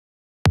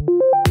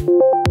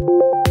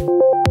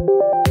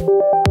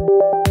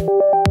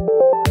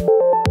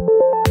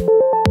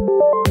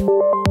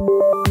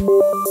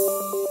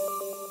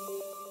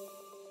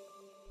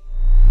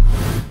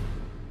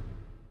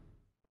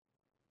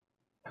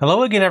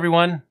Hello again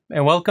everyone,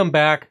 and welcome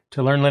back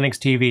to Learn Linux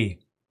TV.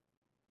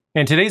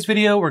 In today's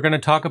video, we're going to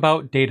talk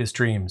about data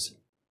streams.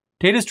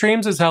 Data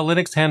streams is how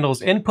Linux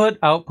handles input,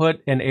 output,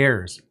 and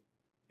errors.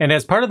 And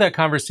as part of that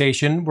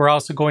conversation, we're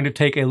also going to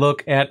take a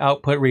look at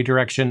output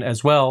redirection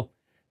as well.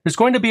 There's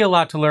going to be a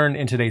lot to learn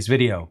in today's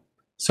video.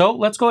 So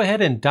let's go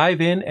ahead and dive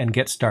in and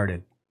get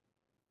started.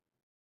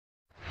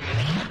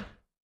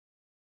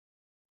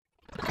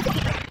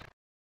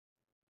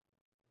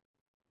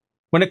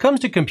 When it comes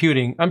to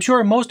computing, I'm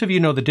sure most of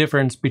you know the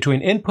difference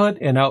between input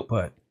and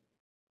output.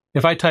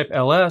 If I type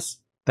ls,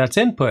 that's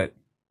input.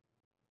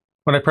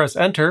 When I press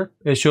enter,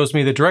 it shows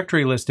me the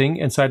directory listing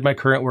inside my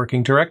current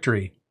working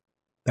directory.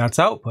 That's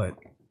output.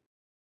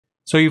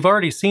 So you've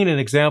already seen an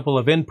example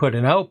of input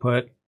and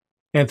output,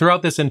 and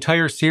throughout this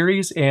entire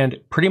series and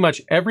pretty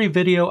much every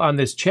video on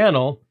this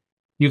channel,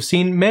 you've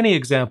seen many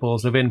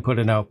examples of input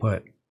and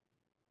output.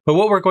 But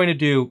what we're going to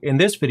do in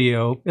this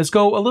video is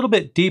go a little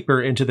bit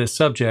deeper into this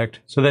subject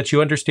so that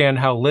you understand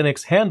how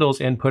Linux handles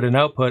input and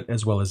output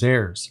as well as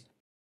errors.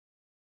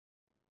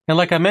 And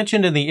like I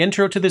mentioned in the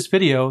intro to this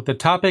video, the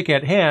topic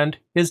at hand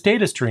is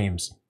data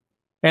streams.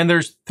 And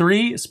there's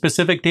three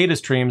specific data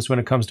streams when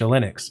it comes to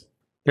Linux.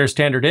 There's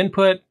standard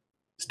input,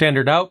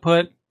 standard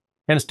output,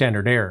 and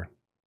standard error.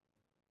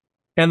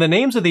 And the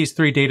names of these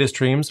three data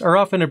streams are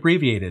often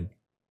abbreviated.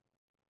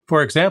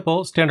 For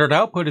example, standard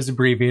output is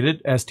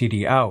abbreviated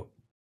stdout.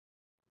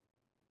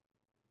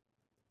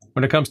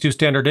 When it comes to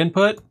standard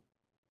input,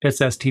 it's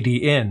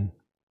stdin.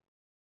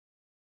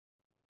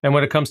 And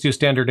when it comes to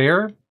standard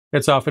error,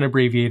 it's often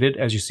abbreviated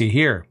as you see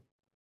here.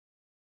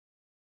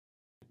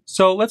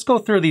 So let's go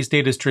through these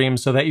data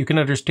streams so that you can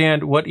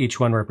understand what each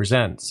one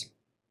represents.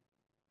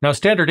 Now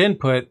standard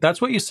input,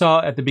 that's what you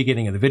saw at the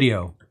beginning of the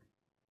video.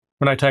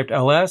 When I typed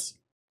ls,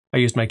 I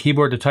used my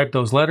keyboard to type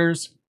those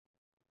letters,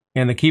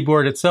 and the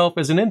keyboard itself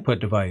is an input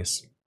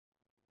device.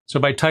 So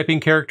by typing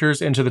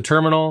characters into the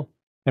terminal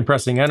and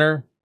pressing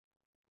enter,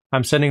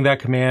 I'm sending that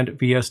command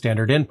via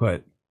standard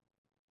input.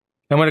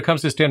 And when it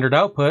comes to standard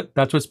output,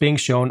 that's what's being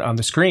shown on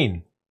the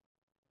screen.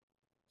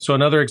 So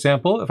another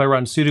example, if I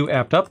run sudo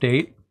apt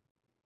update,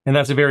 and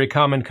that's a very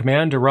common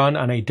command to run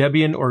on a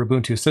Debian or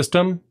Ubuntu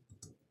system,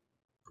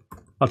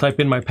 I'll type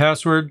in my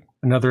password,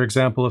 another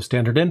example of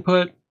standard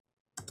input.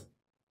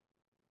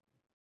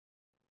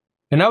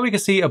 And now we can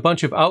see a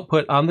bunch of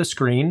output on the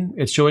screen.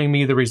 It's showing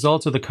me the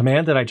results of the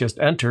command that I just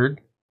entered.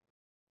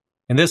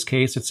 In this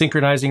case, it's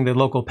synchronizing the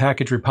local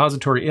package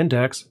repository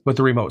index with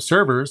the remote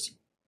servers.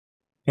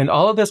 And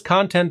all of this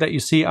content that you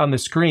see on the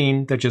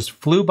screen that just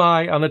flew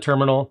by on the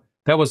terminal,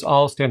 that was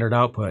all standard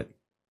output.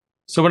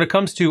 So when it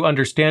comes to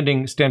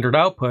understanding standard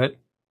output,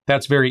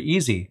 that's very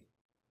easy.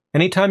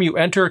 Anytime you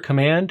enter a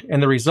command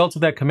and the results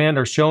of that command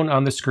are shown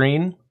on the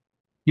screen,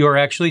 you are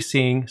actually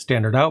seeing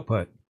standard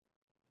output.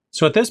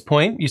 So at this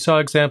point, you saw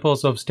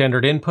examples of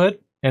standard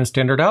input and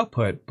standard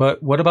output,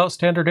 but what about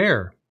standard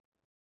error?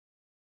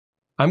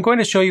 I'm going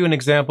to show you an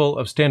example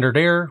of standard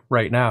error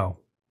right now.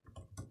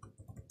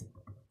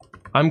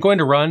 I'm going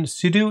to run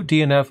sudo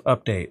dnf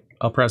update.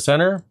 I'll press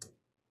enter.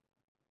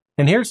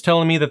 And here it's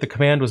telling me that the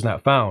command was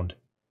not found.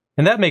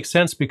 And that makes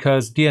sense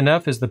because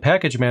dnf is the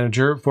package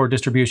manager for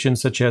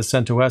distributions such as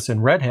CentOS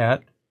and Red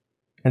Hat.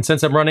 And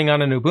since I'm running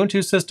on an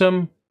Ubuntu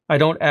system, I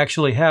don't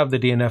actually have the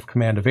dnf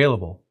command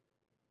available.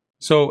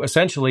 So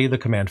essentially the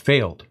command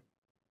failed.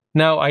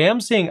 Now I am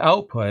seeing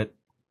output,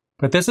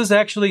 but this is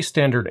actually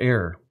standard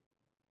error.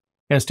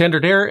 And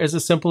standard error is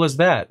as simple as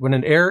that. When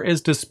an error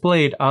is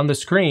displayed on the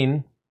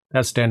screen,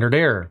 that's standard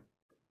error.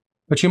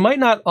 But you might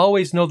not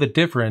always know the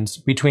difference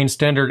between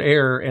standard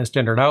error and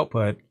standard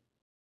output.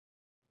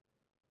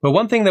 But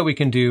one thing that we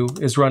can do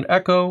is run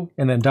echo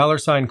and then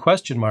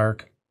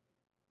 $?.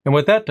 And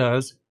what that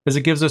does is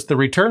it gives us the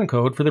return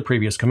code for the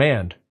previous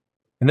command.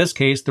 In this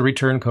case, the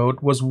return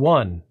code was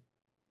 1.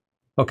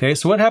 Okay,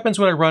 so what happens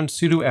when I run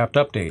sudo apt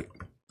update?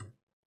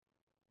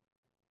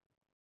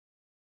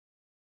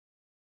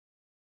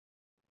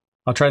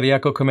 I'll try the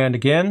echo command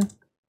again,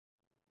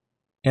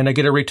 and I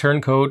get a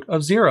return code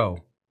of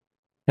 0.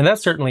 And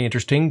that's certainly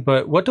interesting,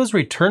 but what does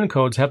return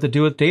codes have to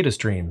do with data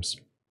streams?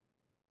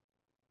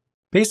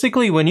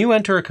 Basically, when you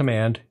enter a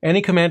command,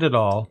 any command at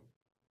all,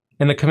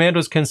 and the command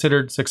was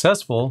considered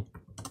successful,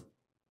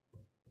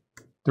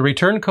 the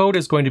return code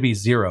is going to be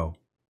 0.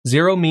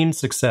 0 means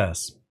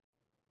success.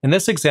 In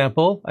this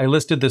example, I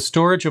listed the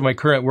storage of my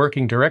current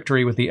working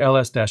directory with the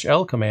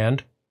ls-l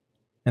command,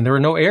 and there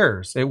were no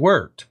errors. It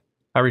worked.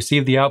 I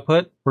received the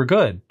output, we're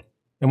good.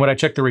 And when I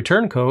check the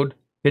return code,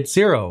 it's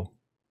 0.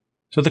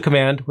 So the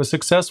command was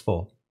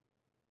successful.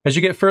 As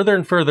you get further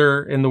and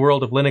further in the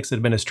world of Linux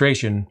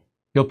administration,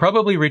 you'll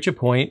probably reach a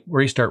point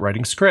where you start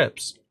writing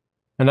scripts.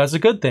 And that's a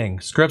good thing.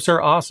 Scripts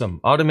are awesome.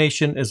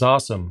 Automation is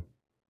awesome.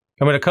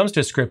 And when it comes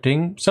to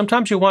scripting,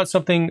 sometimes you want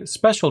something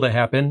special to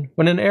happen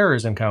when an error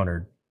is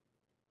encountered.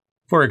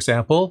 For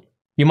example,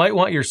 you might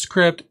want your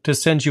script to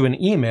send you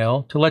an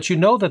email to let you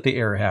know that the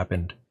error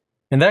happened.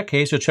 In that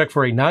case, you'll check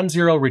for a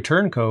non-zero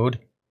return code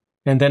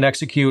and then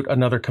execute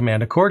another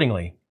command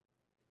accordingly.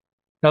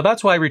 Now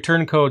that's why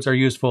return codes are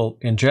useful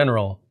in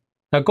general,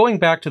 Now going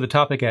back to the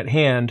topic at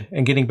hand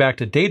and getting back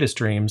to data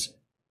streams,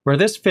 where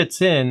this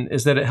fits in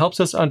is that it helps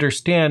us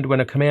understand when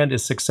a command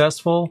is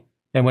successful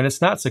and when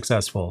it's not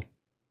successful.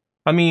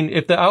 I mean,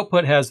 if the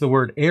output has the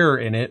word error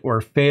in it,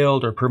 or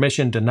failed, or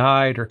permission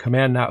denied, or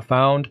command not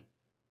found,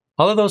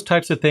 all of those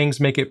types of things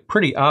make it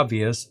pretty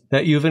obvious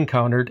that you've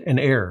encountered an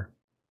error.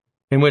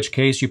 In which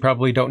case, you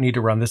probably don't need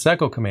to run this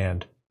echo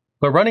command.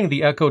 But running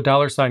the echo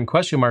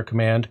 $?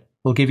 command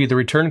will give you the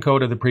return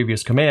code of the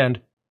previous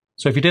command,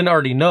 so if you didn't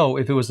already know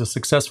if it was a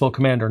successful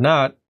command or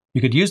not,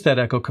 you could use that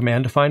echo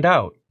command to find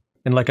out.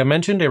 And like I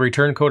mentioned, a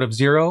return code of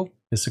 0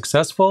 is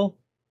successful,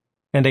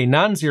 and a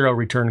non-zero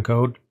return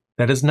code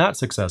that is not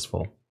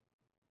successful.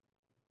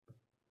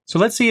 So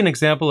let's see an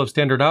example of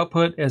standard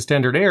output and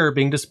standard error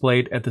being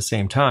displayed at the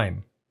same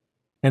time.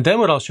 And then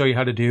what I'll show you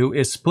how to do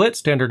is split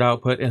standard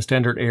output and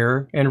standard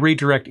error and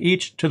redirect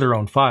each to their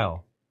own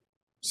file.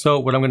 So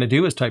what I'm going to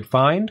do is type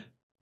find,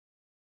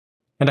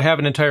 and I have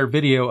an entire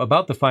video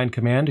about the find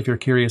command if you're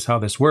curious how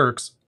this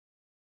works.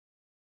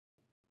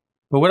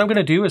 But what I'm going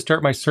to do is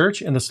start my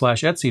search in the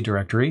 /etc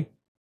directory,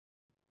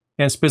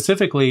 and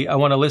specifically I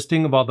want a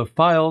listing of all the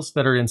files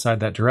that are inside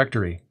that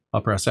directory.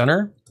 I'll press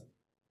enter,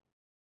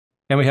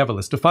 and we have a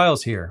list of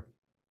files here.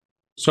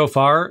 So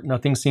far,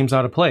 nothing seems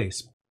out of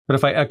place, but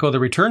if I echo the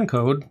return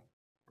code,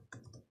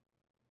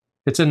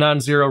 it's a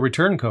non-zero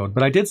return code,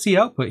 but I did see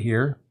output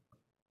here.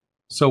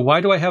 So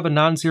why do I have a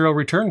non-zero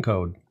return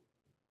code?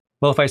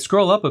 Well, if I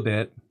scroll up a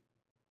bit,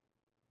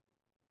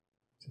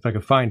 see if I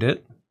can find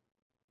it.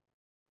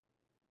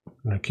 I'm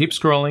going to keep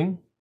scrolling.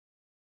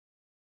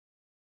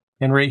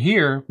 And right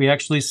here, we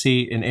actually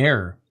see an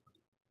error.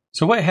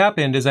 So what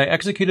happened is I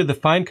executed the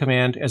find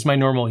command as my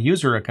normal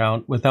user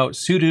account without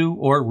sudo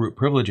or root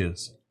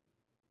privileges.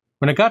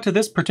 When it got to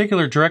this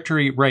particular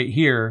directory right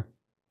here,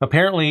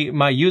 apparently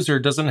my user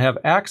doesn't have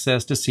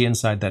access to see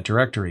inside that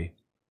directory.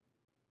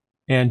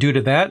 And due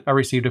to that, I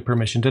received a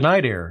permission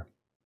denied error.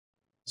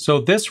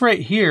 So this right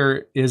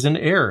here is an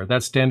error,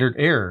 that's standard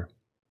error.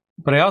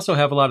 But I also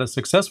have a lot of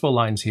successful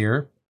lines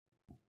here.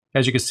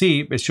 As you can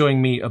see, it's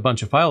showing me a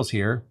bunch of files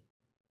here.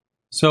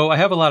 So I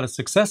have a lot of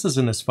successes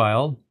in this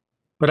file,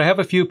 but I have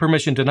a few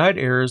permission denied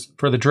errors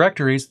for the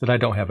directories that I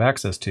don't have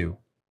access to.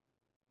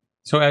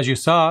 So as you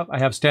saw, I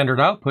have standard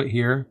output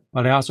here,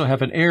 but I also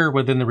have an error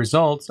within the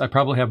results. I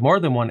probably have more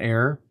than one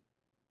error.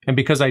 And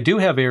because I do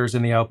have errors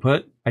in the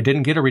output, I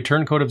didn't get a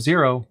return code of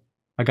 0.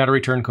 I got a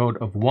return code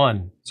of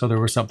 1. So there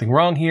was something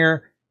wrong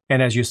here.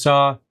 And as you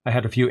saw, I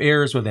had a few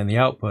errors within the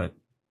output.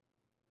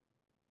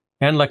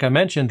 And like I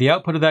mentioned, the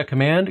output of that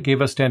command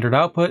gave us standard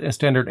output and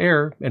standard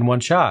error in one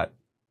shot.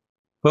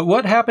 But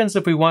what happens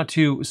if we want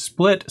to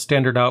split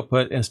standard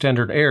output and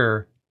standard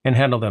error and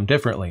handle them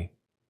differently?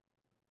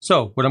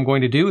 So what I'm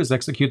going to do is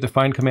execute the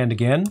find command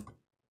again.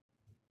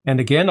 And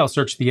again, I'll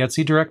search the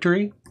etc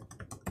directory.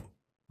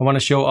 I want to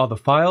show all the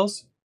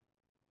files.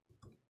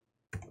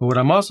 But what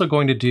I'm also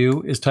going to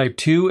do is type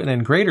 2 and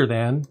then greater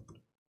than,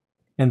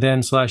 and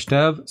then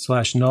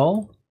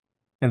 /dev/null,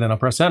 and then I'll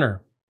press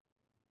enter.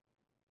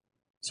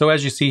 So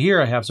as you see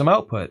here, I have some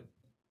output.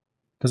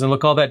 Doesn't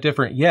look all that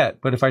different yet,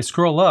 but if I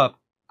scroll up,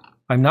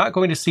 I'm not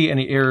going to see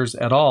any errors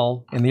at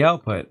all in the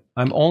output.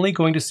 I'm only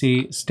going to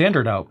see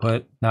standard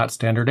output, not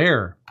standard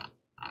error.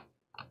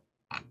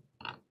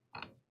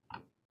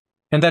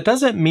 And that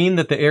doesn't mean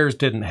that the errors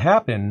didn't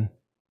happen.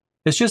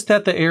 It's just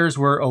that the errors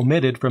were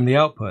omitted from the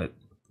output.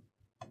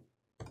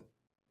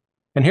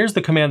 And here's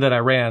the command that I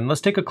ran.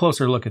 Let's take a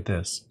closer look at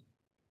this.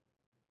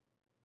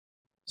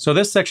 So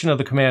this section of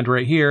the command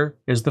right here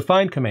is the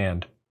find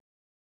command.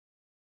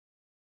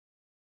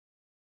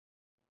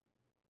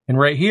 And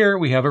right here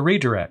we have a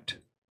redirect.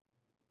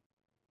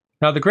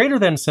 Now the greater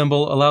than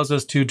symbol allows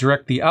us to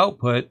direct the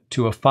output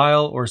to a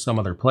file or some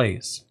other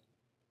place.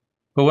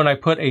 But when I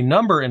put a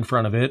number in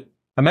front of it,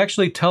 I'm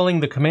actually telling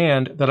the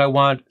command that I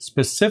want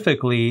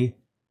specifically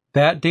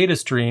that data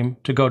stream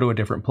to go to a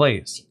different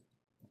place.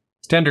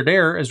 Standard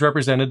error is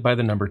represented by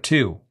the number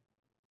 2.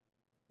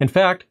 In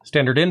fact,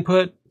 standard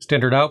input,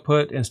 standard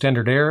output, and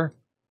standard error,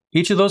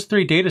 each of those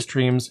 3 data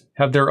streams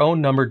have their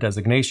own number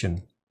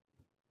designation.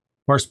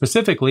 More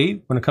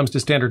specifically, when it comes to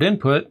standard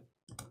input,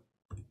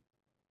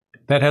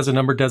 that has a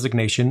number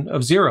designation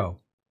of 0.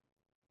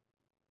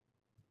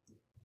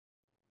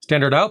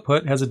 Standard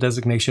output has a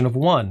designation of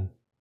 1.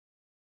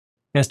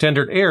 And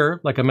standard error,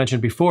 like I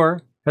mentioned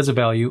before, has a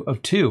value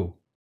of 2.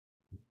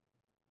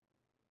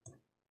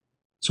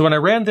 So when I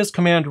ran this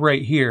command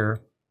right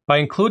here, by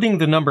including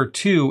the number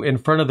 2 in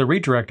front of the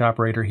redirect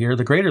operator here,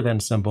 the greater than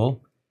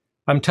symbol,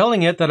 I'm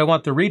telling it that I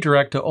want the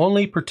redirect to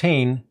only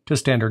pertain to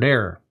standard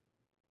error.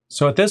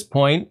 So at this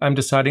point, I'm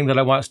deciding that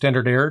I want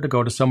standard error to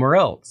go to somewhere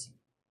else.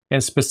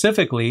 And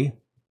specifically,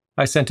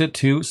 I sent it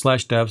to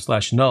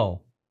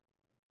 /dev/null.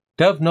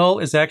 Dev null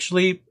is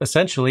actually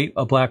essentially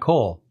a black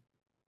hole.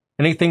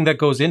 Anything that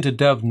goes into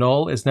dev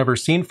null is never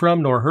seen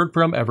from nor heard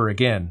from ever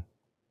again.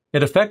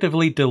 It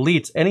effectively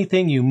deletes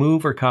anything you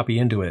move or copy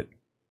into it.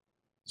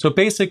 So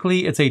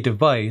basically, it's a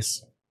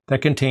device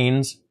that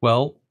contains,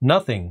 well,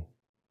 nothing.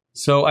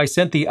 So I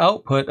sent the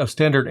output of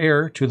standard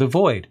error to the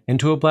void.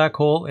 Into a black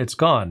hole, it's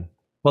gone.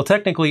 Well,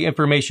 technically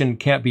information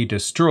can't be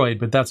destroyed,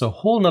 but that's a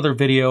whole nother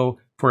video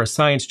for a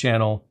science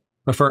channel.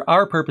 But for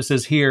our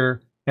purposes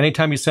here,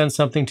 anytime you send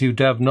something to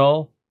dev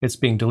null, it's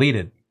being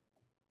deleted.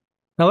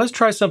 Now let's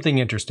try something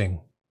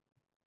interesting.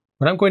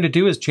 What I'm going to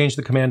do is change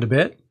the command a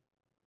bit.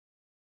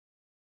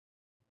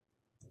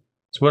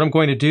 So what I'm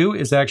going to do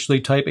is actually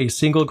type a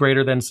single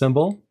greater than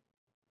symbol.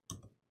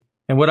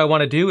 And what I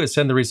want to do is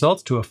send the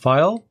results to a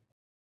file.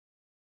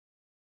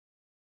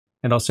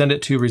 And I'll send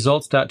it to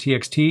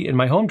results.txt in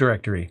my home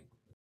directory.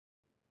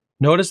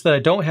 Notice that I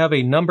don't have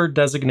a numbered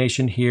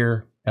designation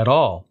here at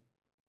all.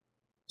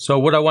 So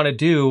what I want to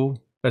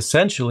do,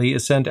 essentially,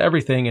 is send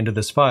everything into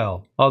this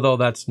file, although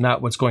that's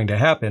not what's going to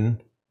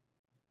happen.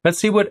 Let's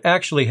see what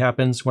actually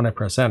happens when I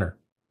press enter.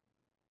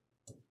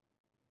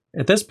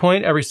 At this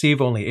point, I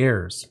receive only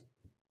errors.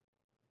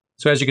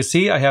 So as you can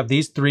see, I have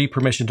these 3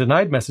 permission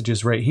denied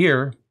messages right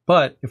here,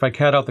 but if I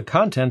cat out the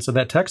contents of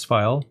that text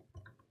file,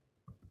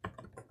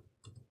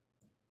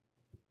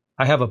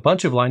 I have a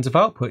bunch of lines of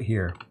output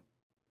here.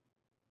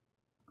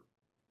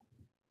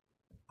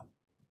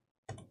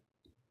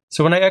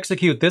 So when I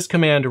execute this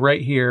command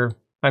right here,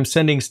 I'm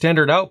sending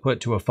standard output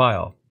to a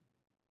file.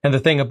 And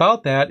the thing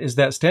about that is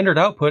that standard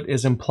output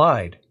is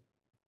implied.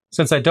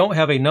 Since I don't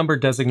have a number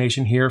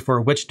designation here for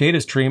which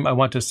data stream I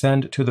want to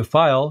send to the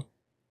file,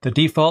 the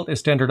default is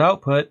standard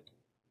output,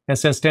 and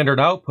since standard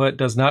output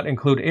does not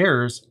include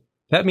errors,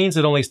 that means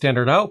that only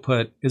standard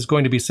output is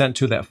going to be sent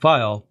to that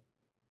file.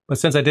 But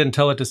since I didn't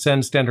tell it to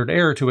send standard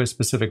error to a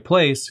specific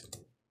place,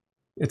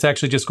 it's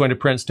actually just going to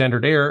print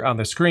standard error on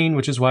the screen,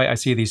 which is why I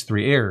see these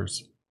 3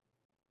 errors.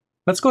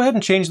 Let's go ahead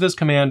and change this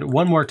command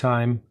one more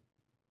time.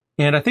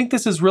 And I think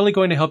this is really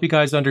going to help you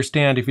guys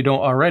understand, if you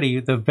don't already,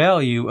 the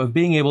value of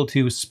being able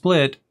to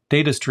split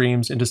data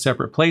streams into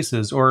separate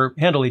places or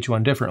handle each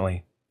one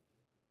differently.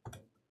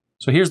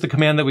 So here's the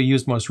command that we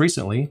used most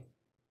recently.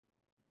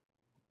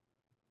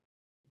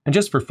 And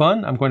just for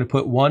fun, I'm going to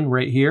put 1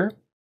 right here.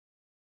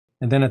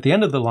 And then at the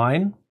end of the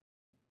line,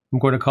 I'm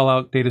going to call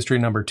out data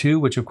stream number 2,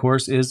 which of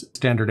course is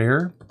standard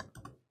error.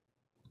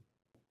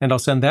 And I'll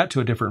send that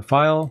to a different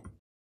file.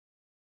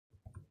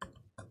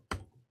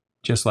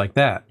 Just like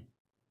that.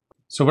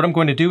 So what I'm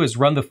going to do is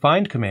run the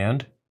find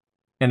command,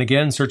 and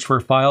again search for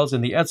files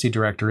in the etc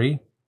directory.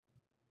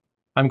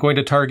 I'm going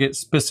to target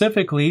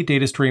specifically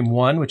data stream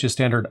 1, which is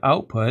standard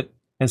output,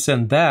 and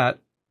send that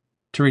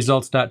to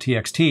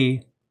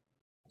results.txt.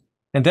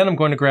 And then I'm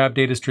going to grab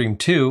data stream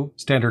 2,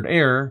 standard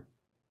error,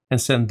 and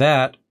send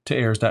that to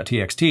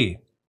errors.txt.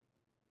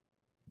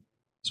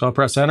 So I'll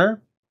press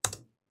enter,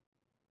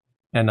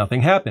 and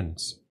nothing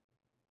happens.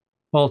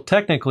 Well,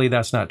 technically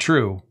that's not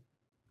true.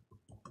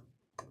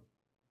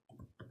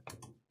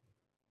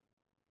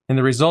 In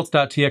the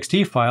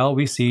results.txt file,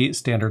 we see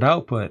standard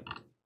output,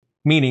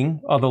 meaning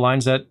all the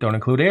lines that don't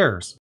include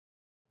errors.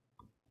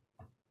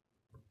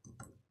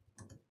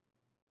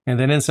 And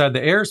then inside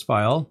the errors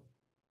file,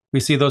 we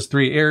see those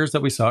 3 errors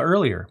that we saw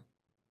earlier.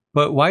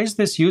 But why is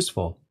this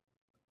useful?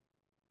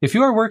 If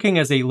you are working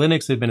as a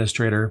Linux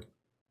administrator,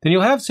 then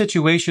you'll have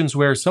situations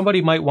where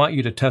somebody might want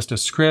you to test a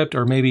script,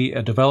 or maybe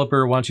a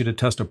developer wants you to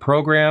test a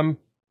program.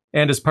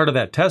 And as part of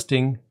that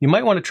testing, you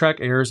might want to track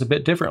errors a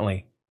bit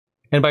differently.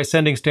 And by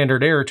sending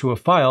standard error to a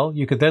file,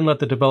 you could then let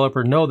the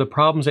developer know the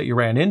problems that you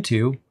ran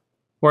into,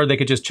 or they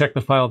could just check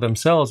the file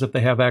themselves if they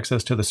have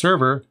access to the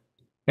server,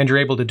 and you're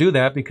able to do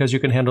that because you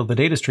can handle the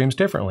data streams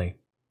differently.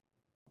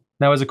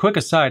 Now, as a quick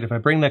aside, if I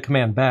bring that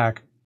command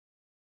back,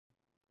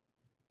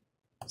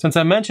 since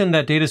I mentioned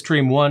that data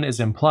stream 1 is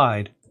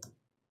implied,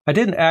 I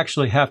didn't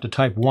actually have to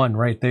type 1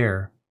 right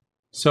there.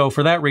 So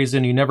for that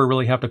reason, you never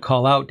really have to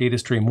call out data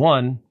stream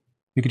 1.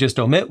 You could just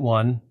omit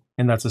 1,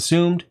 and that's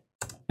assumed,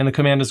 and the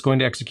command is going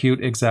to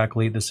execute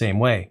exactly the same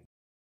way.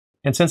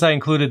 And since I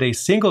included a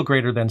single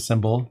greater than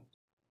symbol,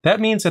 that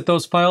means that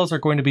those files are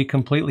going to be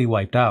completely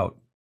wiped out.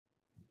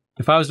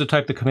 If I was to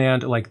type the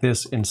command like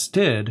this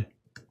instead,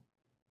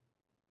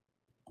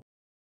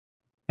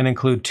 and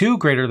include 2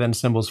 greater than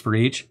symbols for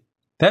each,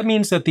 that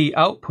means that the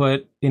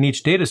output in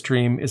each data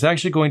stream is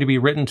actually going to be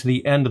written to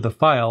the end of the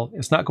file.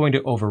 It's not going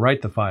to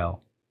overwrite the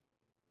file.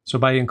 So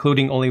by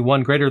including only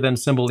 1 greater than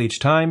symbol each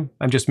time,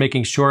 I'm just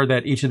making sure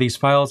that each of these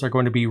files are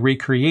going to be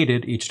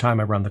recreated each time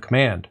I run the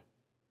command.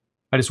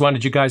 I just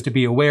wanted you guys to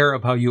be aware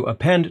of how you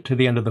append to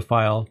the end of the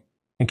file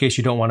in case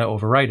you don't want to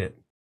overwrite it.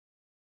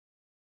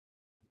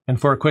 And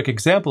for a quick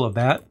example of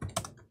that,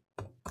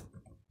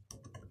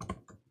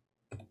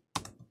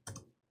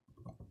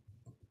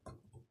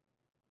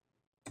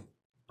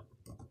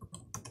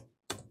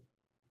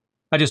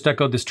 I just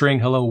echoed the string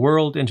hello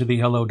world into the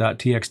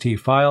hello.txt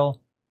file.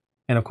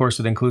 And of course,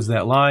 it includes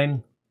that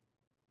line.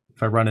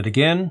 If I run it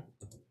again,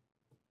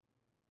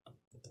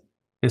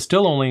 it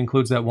still only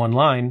includes that 1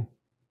 line.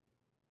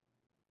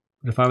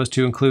 But if I was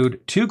to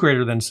include 2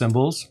 greater than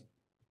symbols,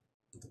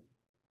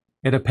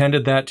 it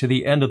appended that to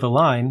the end of the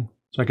line,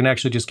 so I can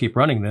actually just keep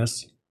running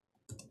this.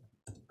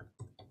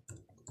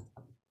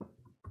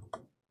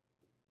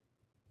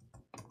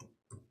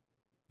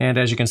 And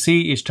as you can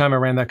see, each time I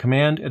ran that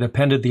command, it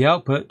appended the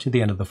output to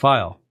the end of the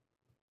file.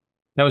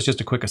 That was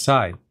just a quick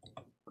aside.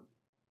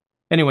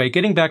 Anyway,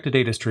 getting back to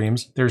data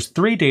streams, there's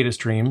 3 data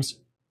streams: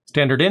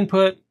 standard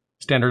input,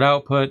 standard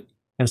output,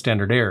 and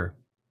standard error.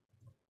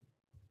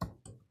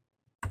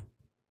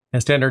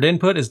 And standard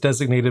input is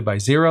designated by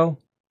 0.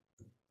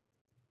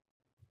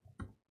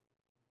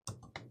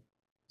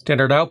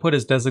 Standard output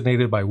is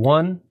designated by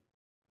 1.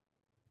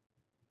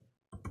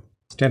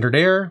 Standard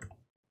error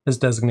is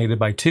designated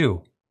by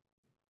 2.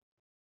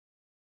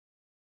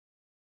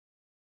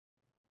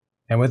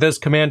 And with this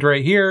command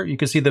right here, you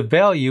can see the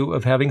value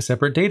of having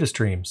separate data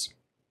streams.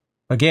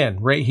 Again,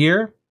 right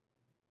here,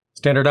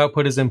 standard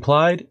output is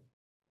implied.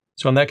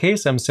 So in that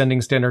case, I'm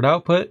sending standard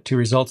output to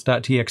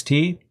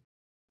results.txt.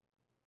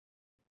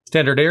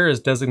 Standard error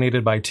is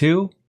designated by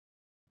 2.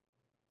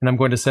 And I'm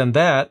going to send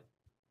that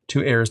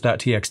to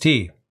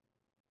errors.txt.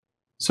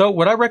 So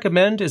what I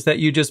recommend is that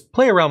you just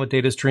play around with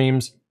data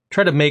streams,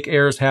 try to make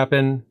errors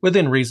happen,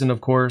 within reason of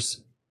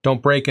course,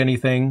 don't break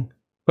anything,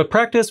 but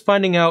practice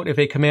finding out if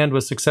a command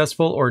was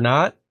successful or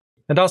not,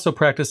 and also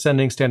practice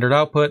sending standard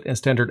output and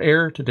standard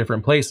error to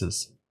different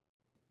places.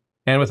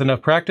 And with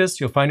enough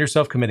practice, you'll find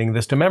yourself committing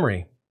this to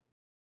memory.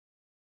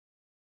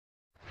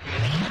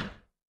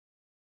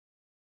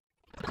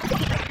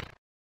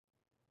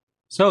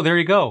 So there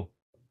you go.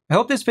 I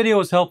hope this video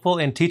was helpful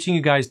in teaching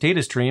you guys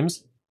data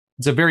streams.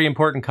 It's a very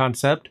important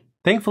concept.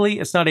 Thankfully,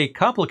 it's not a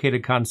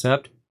complicated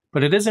concept,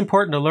 but it is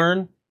important to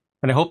learn,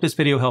 and I hope this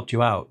video helped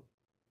you out.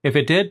 If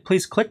it did,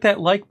 please click that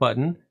like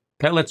button.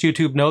 That lets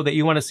YouTube know that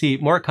you want to see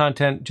more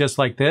content just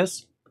like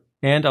this,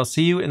 and I'll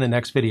see you in the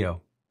next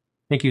video.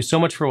 Thank you so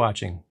much for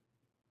watching.